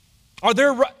 Are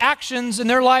their actions in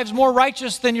their lives more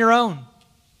righteous than your own?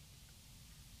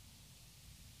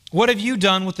 What have you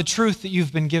done with the truth that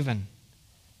you've been given?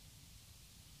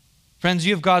 Friends,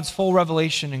 you have God's full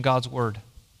revelation in God's word.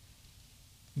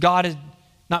 God is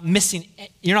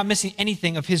you're not missing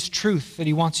anything of his truth that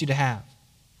he wants you to have.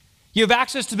 You have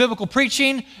access to biblical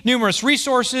preaching, numerous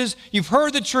resources, you've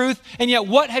heard the truth, and yet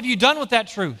what have you done with that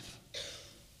truth?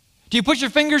 Do you put your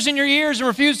fingers in your ears and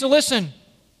refuse to listen?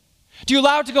 Do you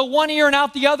allow it to go one ear and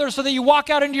out the other so that you walk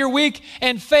out into your week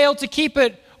and fail to keep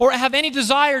it or have any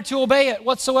desire to obey it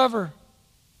whatsoever?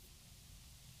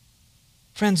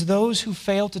 Friends, those who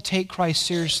fail to take Christ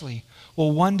seriously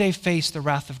will one day face the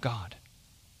wrath of God.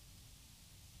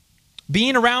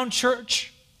 Being around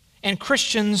church and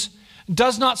Christians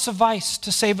does not suffice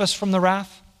to save us from the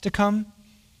wrath to come,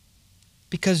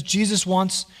 because Jesus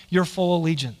wants your full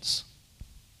allegiance.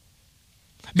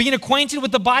 Being acquainted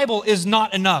with the Bible is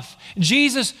not enough.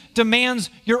 Jesus demands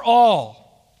your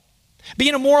all.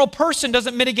 Being a moral person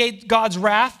doesn't mitigate God's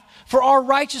wrath, for our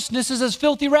righteousness is as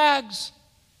filthy rags.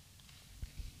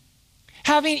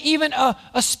 Having even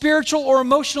a spiritual or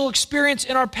emotional experience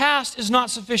in our past is not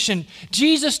sufficient.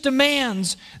 Jesus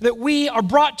demands that we are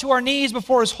brought to our knees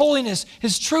before his holiness,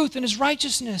 his truth, and his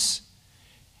righteousness.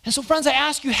 And so, friends, I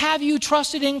ask you, have you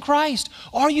trusted in Christ?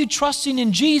 Are you trusting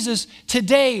in Jesus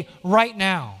today, right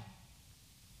now?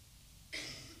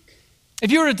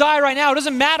 If you were to die right now, it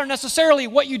doesn't matter necessarily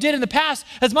what you did in the past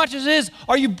as much as it is,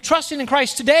 are you trusting in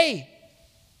Christ today?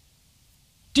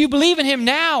 Do you believe in him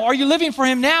now? Are you living for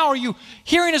him now? Are you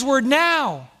hearing his word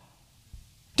now?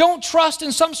 Don't trust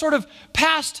in some sort of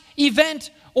past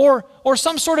event or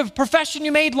some sort of profession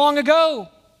you made long ago.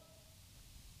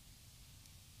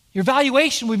 Your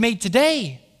valuation we made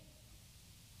today.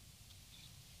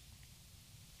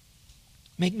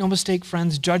 Make no mistake,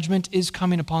 friends, judgment is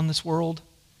coming upon this world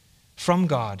from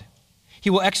God. He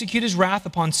will execute his wrath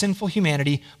upon sinful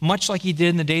humanity, much like he did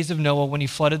in the days of Noah when he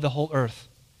flooded the whole earth.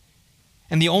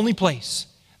 And the only place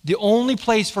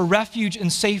for refuge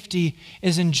and safety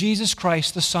is in Jesus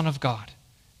Christ, the Son of God.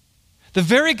 The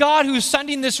very God who is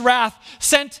sending this wrath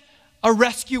sent a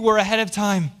rescuer ahead of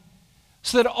time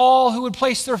so that all who would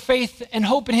place their faith and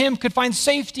hope in him could find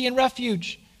safety and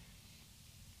refuge.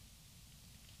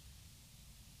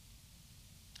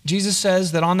 Jesus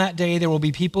says that on that day there will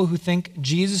be people who think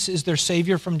Jesus is their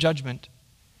Savior from judgment.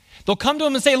 They'll come to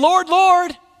him and say, Lord,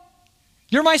 Lord,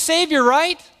 you're my Savior,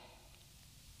 right?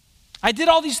 I did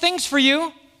all these things for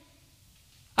you.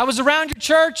 I was around your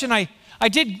church and I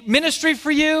did ministry for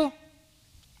you.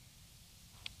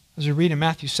 As we read in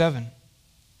Matthew 7.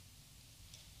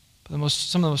 But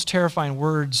some of the most terrifying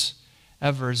words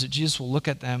ever is that Jesus will look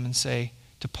at them and say,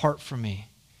 depart from me,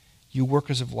 you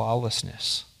workers of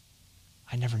lawlessness.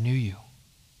 I never knew you.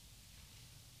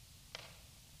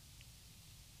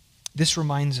 This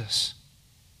reminds us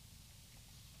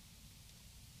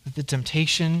that the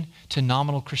temptation to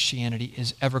nominal Christianity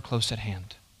is ever close at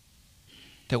hand.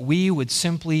 That we would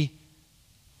simply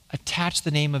attach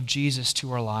the name of Jesus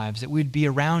to our lives, that we'd be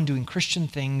around doing Christian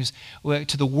things.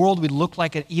 To the world, we'd look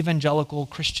like an evangelical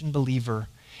Christian believer,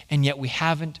 and yet we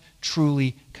haven't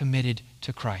truly committed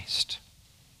to Christ.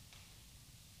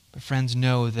 But friends,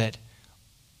 know that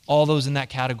all those in that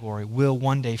category will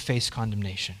one day face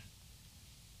condemnation.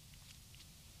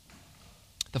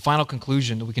 The final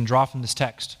conclusion that we can draw from this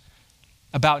text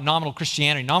about nominal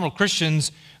Christianity. Nominal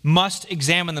Christians must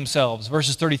examine themselves,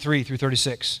 verses 33 through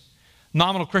 36.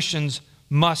 Nominal Christians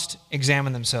must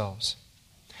examine themselves.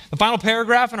 The final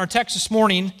paragraph in our text this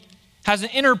morning has an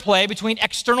interplay between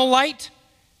external light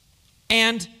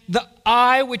and the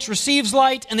eye which receives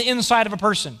light and the inside of a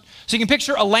person. So you can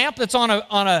picture a lamp that's on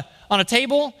a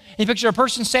table, and you picture a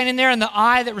person standing there and the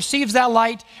eye that receives that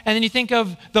light, and then you think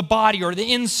of the body or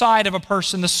the inside of a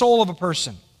person, the soul of a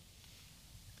person.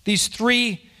 These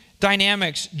three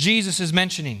dynamics Jesus is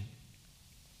mentioning.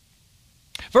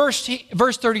 Verse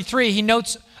 33, he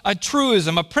notes a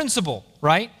truism, a principle,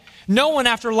 right? No one,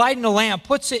 after lighting a lamp,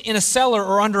 puts it in a cellar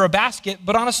or under a basket,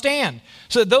 but on a stand,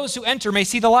 so that those who enter may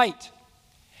see the light.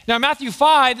 Now, in Matthew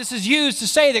 5, this is used to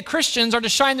say that Christians are to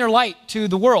shine their light to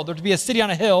the world. They're to be a city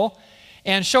on a hill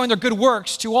and showing their good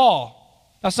works to all.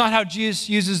 That's not how Jesus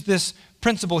uses this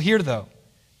principle here, though.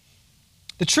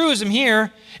 The truism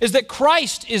here is that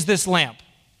Christ is this lamp.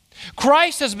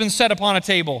 Christ has been set upon a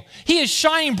table. He is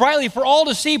shining brightly for all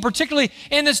to see, particularly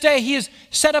in this day. He is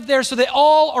set up there so that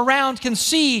all around can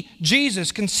see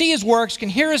Jesus, can see his works, can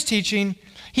hear his teaching.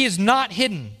 He is not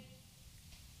hidden.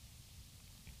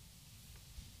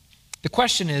 The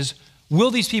question is,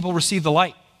 will these people receive the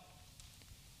light?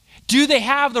 Do they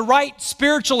have the right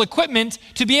spiritual equipment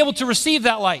to be able to receive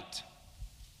that light?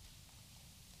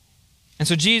 And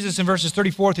so Jesus in verses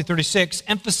 34 through 36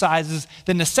 emphasizes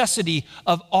the necessity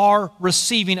of our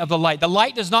receiving of the light. The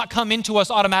light does not come into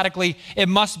us automatically. It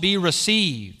must be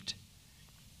received.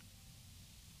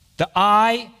 The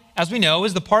eye, as we know,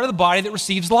 is the part of the body that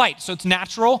receives light. So it's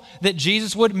natural that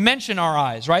Jesus would mention our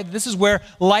eyes, right? This is where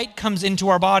light comes into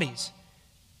our bodies.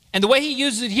 And the way he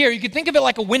uses it here, you could think of it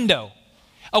like a window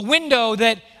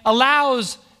that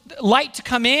allows light to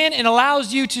come in and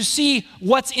allows you to see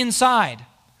what's inside.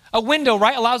 A window,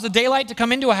 right, allows the daylight to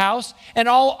come into a house and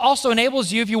also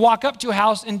enables you, if you walk up to a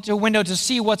house, into a window to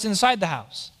see what's inside the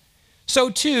house. So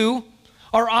too,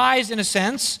 our eyes, in a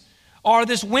sense, are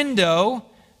this window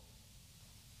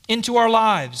into our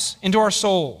lives, into our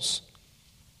souls.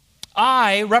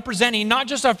 Eye representing not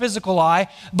just our physical eye,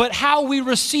 but how we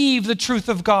receive the truth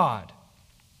of God.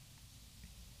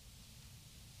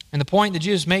 And the point that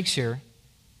Jesus makes here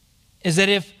is that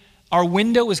if our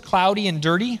window is cloudy and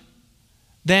dirty,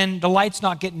 then the light's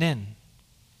not getting in.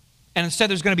 And instead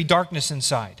there's going to be darkness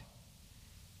inside.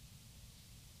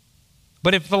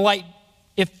 But if the light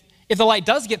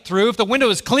does get through, if the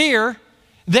window is clear,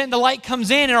 then the light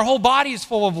comes in and our whole body is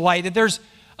full of light. That there's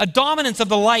a dominance of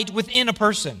the light within a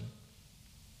person.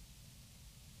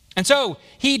 And so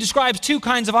he describes two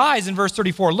kinds of eyes in verse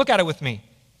 34. Look at it with me.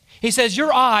 He says,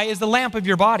 your eye is the lamp of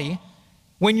your body.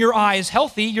 When your eye is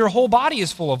healthy, your whole body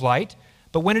is full of light.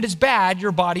 But when it is bad,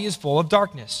 your body is full of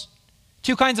darkness.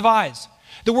 Two kinds of eyes.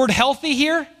 The word healthy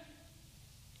here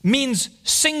means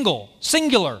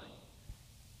singular.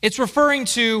 It's referring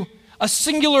to a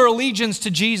singular allegiance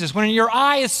to Jesus. When your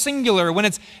eye is singular, when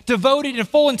it's devoted in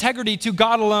full integrity to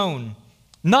God alone,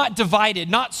 not divided,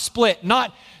 not split,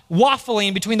 not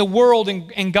waffling between the world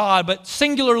and God, but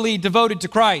singularly devoted to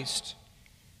Christ,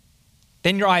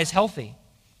 then your eye is healthy.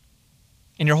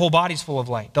 And your whole body's full of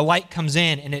light. The light comes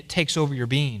in and it takes over your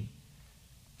being.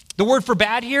 The word for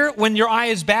bad here, when your eye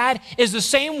is bad, is the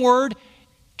same word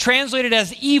translated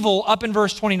as evil up in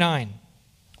verse 29,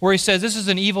 where he says, this is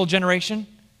an evil generation.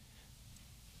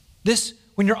 This,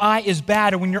 when your eye is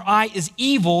bad or when your eye is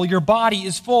evil, your body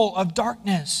is full of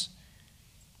darkness.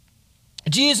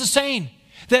 Jesus is saying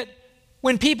that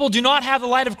when people do not have the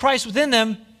light of Christ within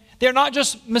them, they're not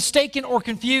just mistaken or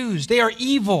confused. They are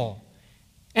evil.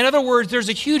 In other words, there's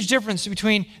a huge difference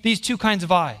between these two kinds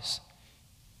of eyes.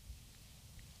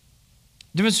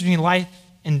 The difference between life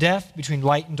and death, between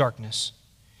light and darkness.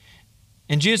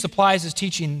 And Jesus applies his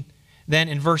teaching then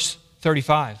in verse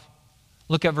 35.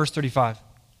 Look at verse 35.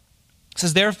 It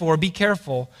says, therefore, be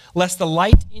careful, lest the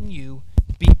light in you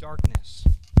be darkness.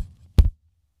 That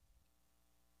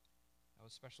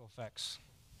was special effects.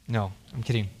 No, I'm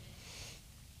kidding.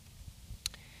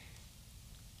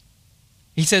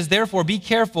 He says, therefore, be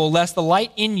careful lest the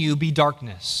light in you be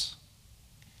darkness.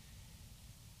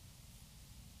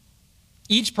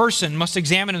 Each person must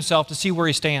examine himself to see where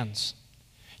he stands.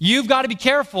 You've got to be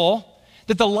careful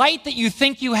that the light that you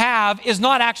think you have is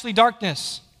not actually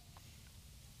darkness.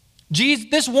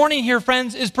 This warning here,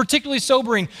 friends, is particularly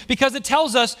sobering because it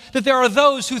tells us that there are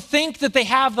those who think that they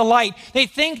have the light. They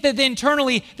think that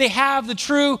internally they have the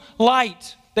true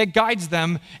light that guides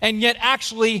them, and yet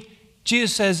actually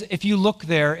Jesus says, if you look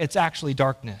there, it's actually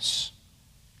darkness.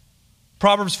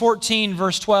 Proverbs 14,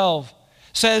 verse 12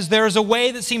 says, there is a way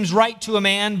that seems right to a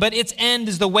man, but its end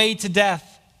is the way to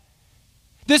death.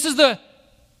 This is the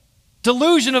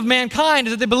delusion of mankind,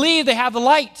 is that they believe they have the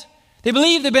light. They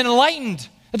believe they've been enlightened,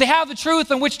 that they have the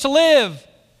truth on which to live.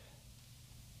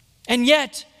 And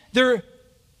yet,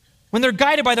 when they're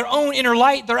guided by their own inner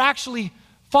light, they're actually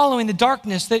following the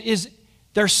darkness that is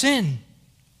their sin.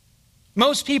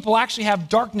 Most people actually have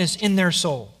darkness in their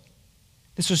soul.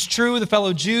 This was true of the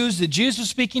fellow Jews that Jesus was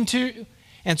speaking to,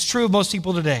 and it's true of most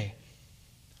people today.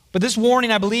 But this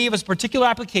warning, I believe, has particular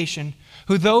application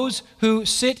who those who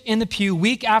sit in the pew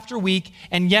week after week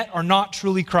and yet are not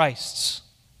truly Christ's.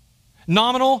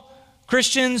 Nominal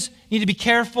Christians need to be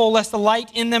careful lest the light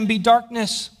in them be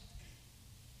darkness.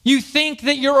 You think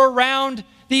that you're around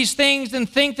these things and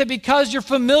think that because you're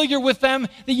familiar with them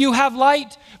that you have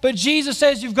light. But Jesus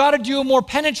says you've got to do a more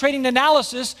penetrating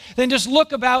analysis than just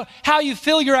look about how you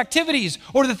fill your activities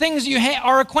or the things you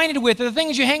are acquainted with or the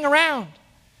things you hang around.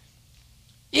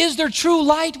 Is there true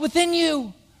light within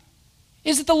you?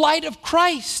 Is it the light of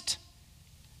Christ?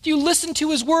 Do you listen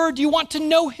to his word? Do you want to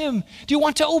know him? Do you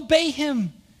want to obey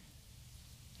him?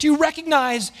 Do you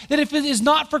recognize that if it is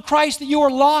not for Christ, that you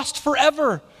are lost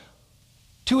forever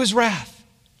to his wrath?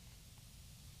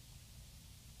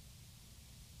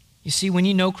 You see, when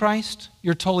you know Christ,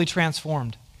 you're totally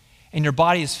transformed. And your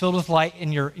body is filled with light,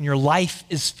 and your life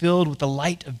is filled with the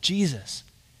light of Jesus.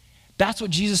 That's what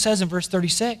Jesus says in verse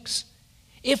 36.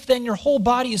 If then your whole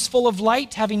body is full of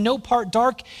light, having no part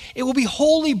dark, it will be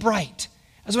wholly bright,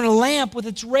 as when a lamp with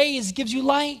its rays gives you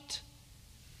light.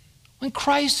 When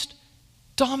Christ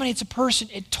dominates a person,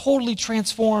 it totally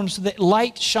transforms so that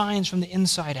light shines from the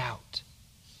inside out.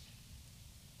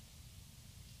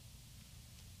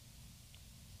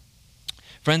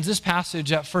 Friends, this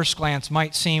passage at first glance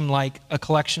might seem like a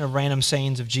collection of random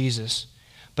sayings of Jesus,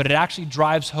 but it actually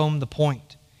drives home the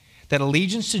point that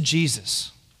allegiance to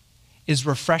Jesus is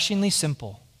refreshingly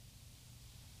simple,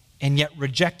 and yet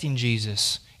rejecting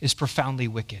Jesus is profoundly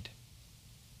wicked.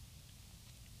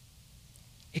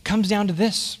 It comes down to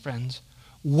this, friends.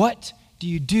 What do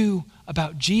you do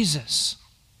about Jesus?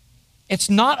 It's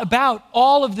not about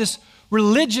all of this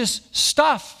religious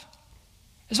stuff.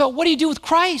 It's about what do you do with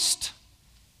Christ?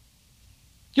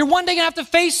 You're one day going to have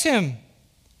to face him.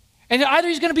 And either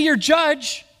he's going to be your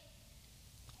judge,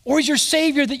 or he's your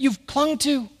Savior that you've clung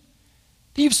to,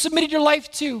 that you've submitted your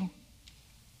life to.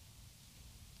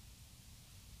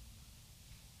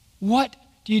 What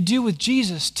do you do with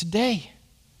Jesus today?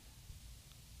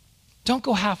 Don't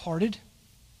go half-hearted.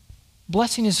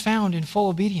 Blessing is found in full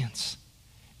obedience.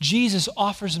 Jesus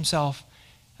offers himself,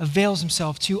 avails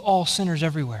himself to all sinners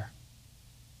everywhere.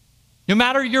 No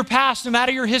matter your past, no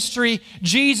matter your history,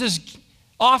 Jesus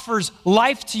offers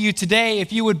life to you today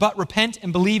if you would but repent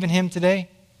and believe in him today.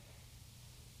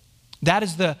 That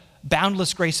is the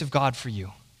boundless grace of God for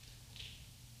you.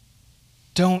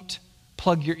 Don't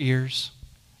plug your ears.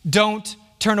 Don't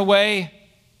turn away.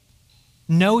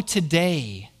 Know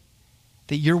today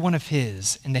that you're one of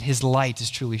his and that his light is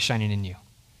truly shining in you.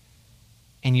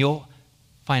 And you'll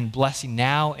find blessing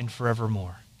now and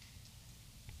forevermore.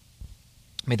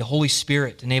 May the Holy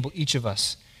Spirit enable each of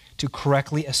us to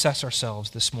correctly assess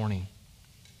ourselves this morning.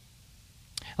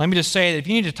 Let me just say that if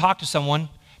you need to talk to someone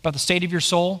about the state of your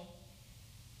soul,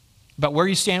 about where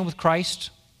you stand with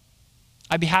Christ,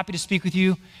 I'd be happy to speak with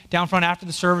you down front after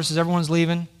the service as everyone's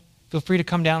leaving. Feel free to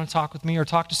come down and talk with me or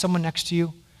talk to someone next to you.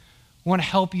 We want to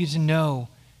help you to know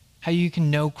how you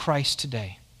can know Christ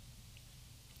today.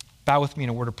 Bow with me in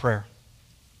a word of prayer.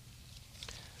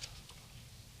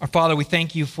 Our Father, we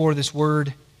thank you for this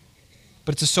word,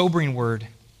 but it's a sobering word.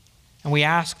 And we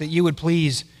ask that you would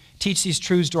please teach these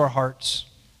truths to our hearts.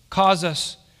 Cause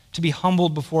us to be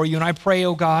humbled before you. And I pray,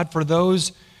 oh God, for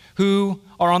those who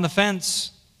are on the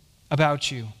fence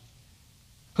about you,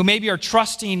 who maybe are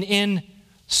trusting in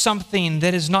something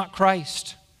that is not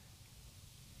Christ.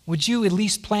 Would you at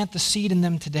least plant the seed in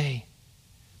them today?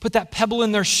 Put that pebble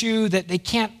in their shoe that they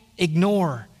can't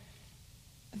ignore.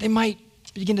 They might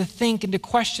begin to think and to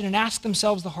question and ask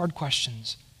themselves the hard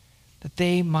questions, that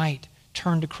they might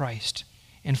turn to Christ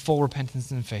in full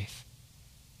repentance and faith.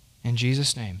 In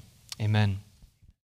Jesus' name, amen.